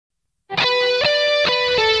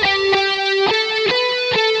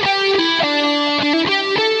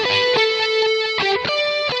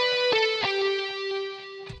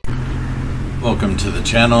welcome to the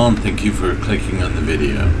channel and thank you for clicking on the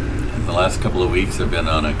video. In the last couple of weeks I've been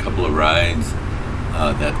on a couple of rides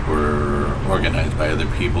that were organized by other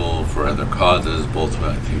people for other causes, both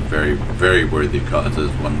I think very worthy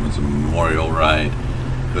causes. One was a memorial ride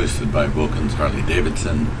hosted by Wilkins Harley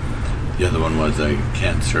Davidson. The other one was a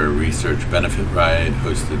cancer research benefit ride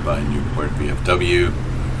hosted by Newport VFW.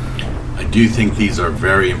 I do think these are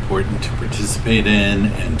very important to participate in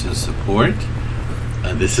and to support.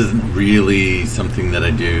 This isn't really something that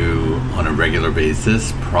I do on a regular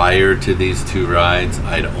basis. Prior to these two rides,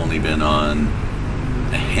 I'd only been on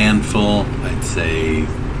a handful, I'd say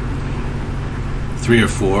 3 or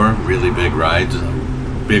 4 really big rides.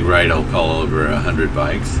 Big ride I'll call over 100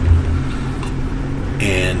 bikes.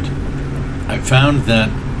 And I found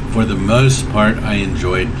that for the most part I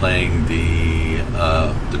enjoyed playing the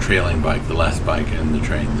trailing bike, the last bike in the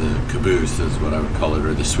train, the caboose is what I would call it,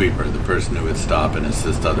 or the sweeper, the person who would stop and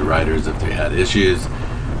assist other riders if they had issues.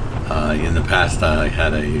 In the past I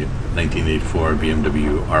had a 1984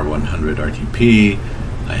 BMW R100 RTP.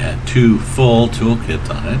 I had 2 full toolkits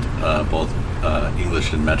on it, both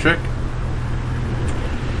English and metric.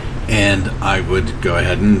 And I would go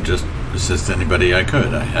ahead and just assist anybody I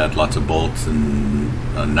could. I had lots of bolts and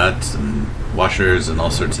nuts and washers and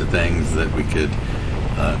all sorts of things that we could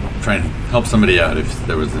try and help somebody out if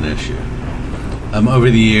there was an issue.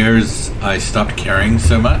 Over the years, I stopped caring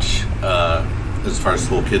so much as far as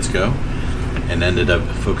toolkits go, and ended up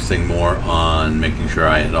focusing more on making sure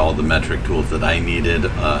I had all the metric tools that I needed,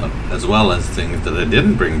 as well as things that I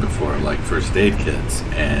didn't bring before, like first aid kits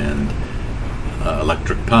and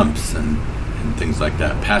electric pumps and things like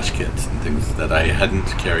that, patch kits and things that I hadn't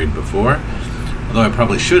carried before. Although I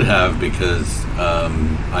probably should have, because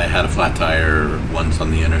I had a flat tire once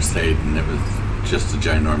on the interstate and it was just a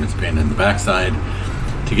ginormous pain in the backside.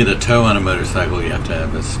 To get a tow on a motorcycle, you have to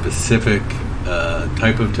have a specific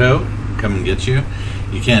type of tow come and get you.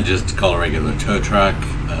 You can't just call a regular tow truck.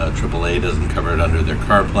 AAA doesn't cover it under their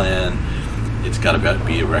car plan. It's got to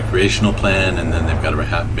be a recreational plan, and then they've got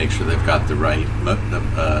to make sure they've got the right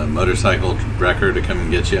motorcycle wrecker to come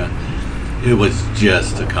and get you. It was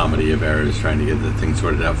just a comedy of errors trying to get the thing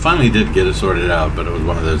sorted out. Finally did get it sorted out, but it was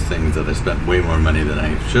one of those things that I spent way more money than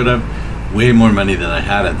I should have, way more money than I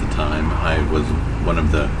had at the time. I was one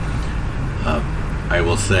of the, I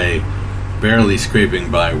will say, barely scraping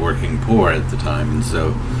by working poor at the time, and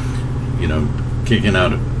so, you know, kicking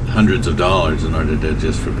out hundreds of dollars in order to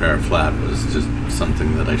just repair a flat was just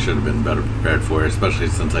something that I should have been better prepared for, especially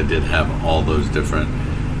since I did have all those different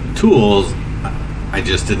tools. I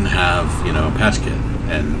just didn't have, you know, a patch kit,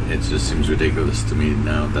 and it just seems ridiculous to me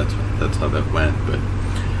now. That's how that went. But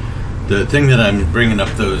the thing that I'm bringing up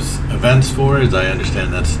those events for is I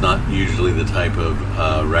understand that's not usually the type of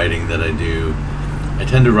riding that I do. I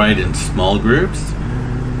tend to ride in small groups.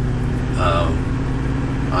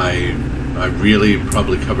 I really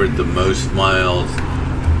probably covered the most miles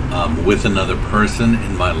with another person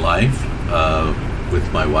in my life, with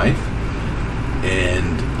my wife,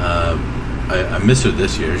 and I miss her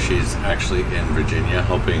this year. She's actually in Virginia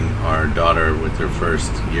helping our daughter with her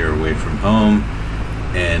first year away from home,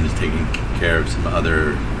 and is taking care of some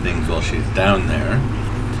other things while she's down there.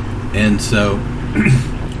 And so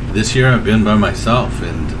this year I've been by myself,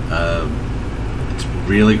 and it's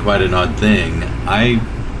really quite an odd thing.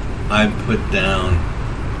 I put down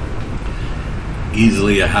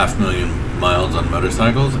easily 500,000 miles on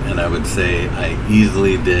motorcycles, and I would say I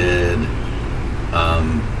easily did,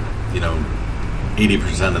 you know,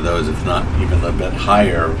 80% of those, if not even a bit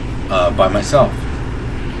higher, by myself.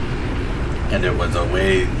 And it was a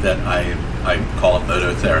way that I call it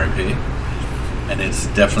moto therapy, and it's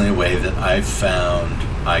definitely a way that I found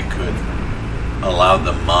I could allow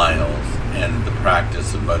the miles and the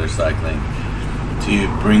practice of motorcycling to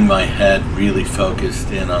bring my head really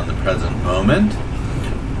focused in on the present moment,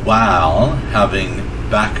 while having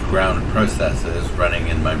background processes running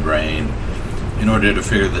in my brain in order to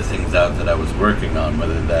figure the things out that I was working on,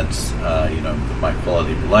 whether that's you know, my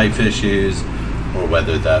quality of life issues, or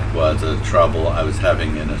whether that was a trouble I was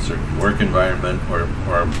having in a certain work environment, or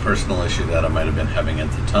a personal issue that I might have been having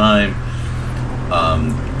at the time.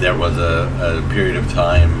 There was a period of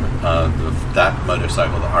time, that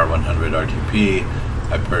motorcycle, the R100 RTP,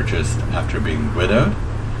 I purchased after being widowed,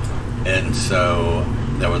 and so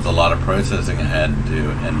there was a lot of processing I had to do,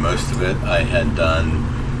 and most of it I had done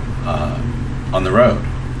on the road.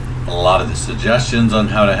 A lot of the suggestions on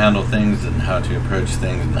how to handle things and how to approach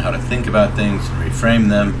things and how to think about things and reframe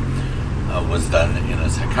them was done in a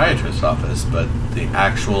psychiatrist's office, but the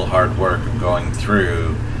actual hard work of going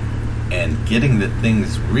through and getting the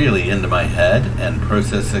things really into my head and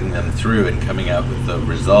processing them through and coming out with the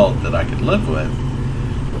result that I could live with,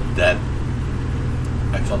 that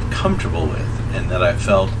I felt comfortable with, and that I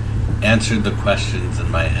felt answered the questions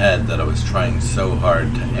in my head that I was trying so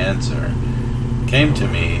hard to answer, came to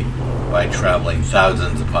me by traveling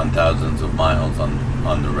thousands upon thousands of miles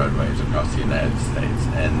on the roadways across the United States.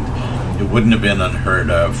 And it wouldn't have been unheard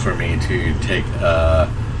of for me to take a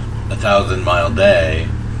 1,000-mile day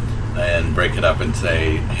and break it up and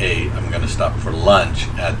say, hey, I'm going to stop for lunch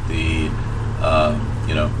at the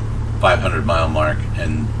 500-mile mark,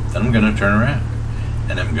 and then I'm going to turn around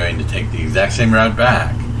and I'm going to take the exact same route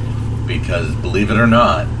back, because believe it or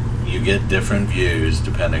not, you get different views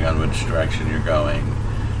depending on which direction you're going.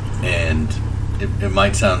 And it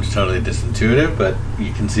might sound totally disintuitive, but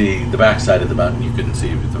you can see the backside of the mountain you couldn't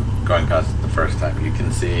see going past it the first time. You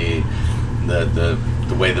can see the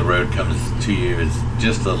way the road comes to you is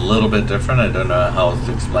just a little bit different. I don't know how else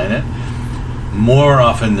to explain it. More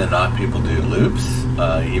often than not, people do loops.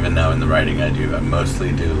 Even now in the writing I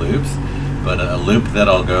mostly do loops. But a loop that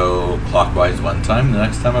I'll go clockwise one time, the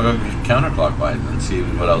next time I'll go counterclockwise and see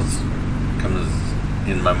what else comes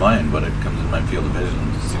in my mind, what it comes in my field of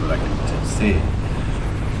vision, to see what I can see.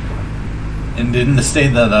 And in the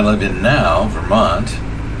state that I live in now, Vermont,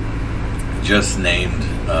 just named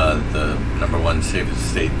the #1 safest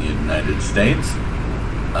state in the United States.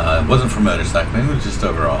 It wasn't for motorcycling, it was just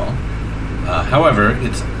overall. However,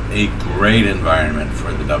 it's a great environment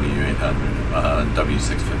for the W800,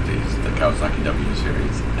 W650s, the Kawasaki W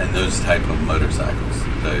Series, and those type of motorcycles.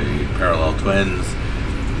 The parallel twins,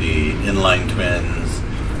 the inline twins,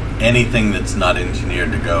 anything that's not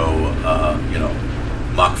engineered to go,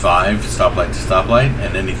 Mach 5, stoplight to stoplight,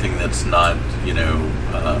 and anything that's not,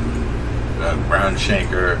 a ground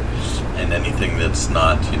shaker, and anything that's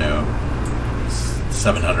not,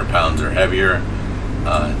 700 pounds or heavier.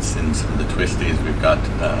 It's in some of the twisties. We've got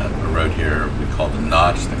a road here we call the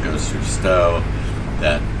Notch that goes through Stowe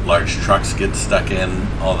that large trucks get stuck in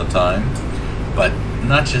all the time. But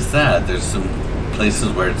not just that, there's some places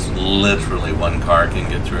where it's literally one car can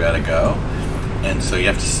get through at a go, and so you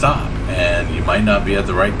have to stop, and you might not be at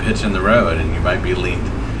the right pitch in the road, and you might be leaned,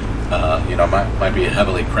 might be a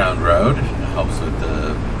heavily crowned road. It helps with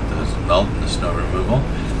the melt and the snow removal.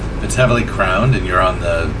 If it's heavily crowned and you're on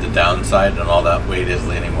the downside and all that weight is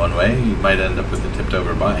leaning one way, you might end up with a tipped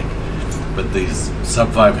over bike. But these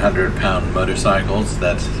sub 500 pound motorcycles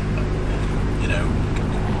that,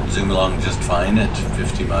 zoom along just fine at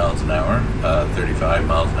 50 miles an hour, 35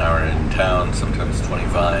 miles an hour in town, sometimes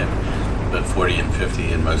 25, but 40 and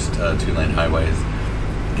 50 in most two-lane highways.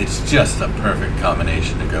 It's just a perfect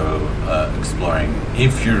combination to go exploring.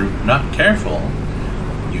 If you're not careful,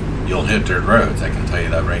 you'll hit dirt roads, I can tell you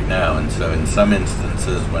that right now. And so in some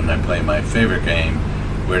instances, when I play my favorite game,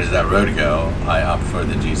 Where Does That Road Go?, I opt for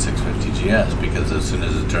the G650 GS, because as soon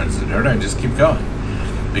as it turns to dirt, I just keep going.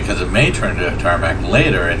 Because it may turn to tarmac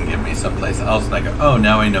later and give me someplace else, and I go, oh,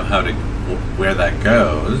 now I know where that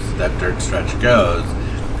goes, that dirt stretch goes,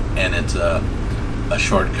 and it's a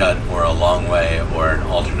shortcut or a long way or an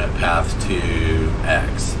alternate path to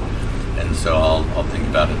X. And so I'll think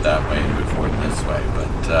about it that way and move forward this way. But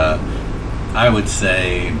I would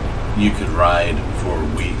say you could ride for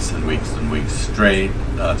weeks and weeks and weeks straight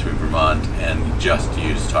through Vermont and just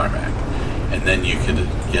use tarmac. And then you could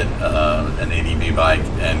get an ADV bike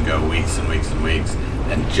and go weeks and weeks and weeks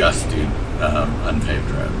and just do unpaved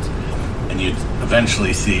roads. And you'd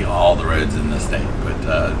eventually see all the roads in the state. But,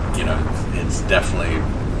 it's definitely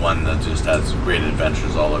one that just has great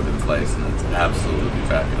adventures all over the place, and it's absolutely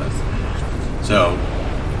fabulous. So,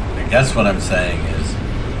 I guess what I'm saying is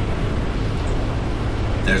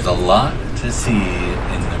there's a lot to see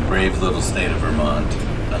in the brave little state of Vermont,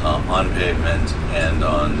 on pavement and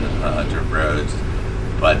on dirt roads.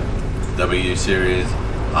 But W Series,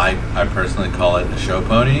 I personally call it a show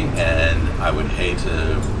pony, and I would hate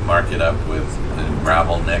to mark it up with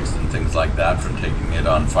gravel nicks and things like that from taking it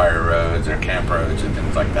on fire roads or camp roads and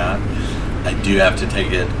things like that. I do have to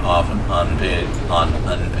take it off on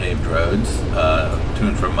unpaved roads to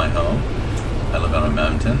and from my home. I live on a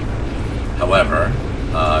mountain. However,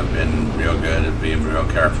 I've been real good at being real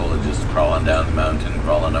careful of just crawling down the mountain,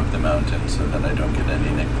 crawling up the mountain, so that I don't get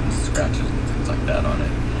any nicks and scratches and things like that on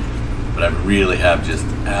it. But I really have just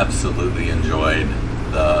absolutely enjoyed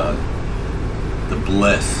the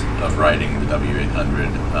bliss of riding the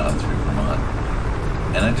W800 through Vermont.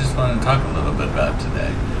 And I just want to talk a little bit about it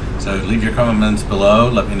today. So leave your comments below.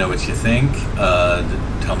 Let me know what you think.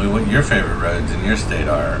 Tell me what your favorite roads in your state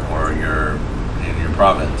are, or in your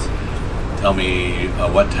province. Tell me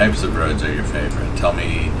what types of roads are your favorite. Tell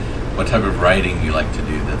me what type of riding you like to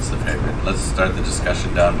do that's the favorite. Let's start the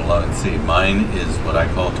discussion down below and see. Mine is what I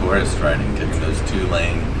call tourist riding, taking those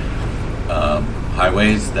 2-lane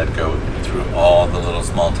highways that go through all the little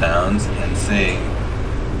small towns and seeing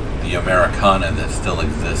the Americana that still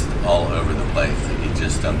exists all over the place that you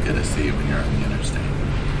just don't get to see when you're on the interstate.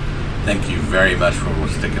 Thank you very much for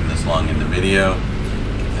sticking this long in the video.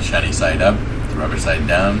 Keep the shiny side up, the rubber side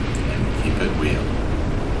down, and keep it wheel.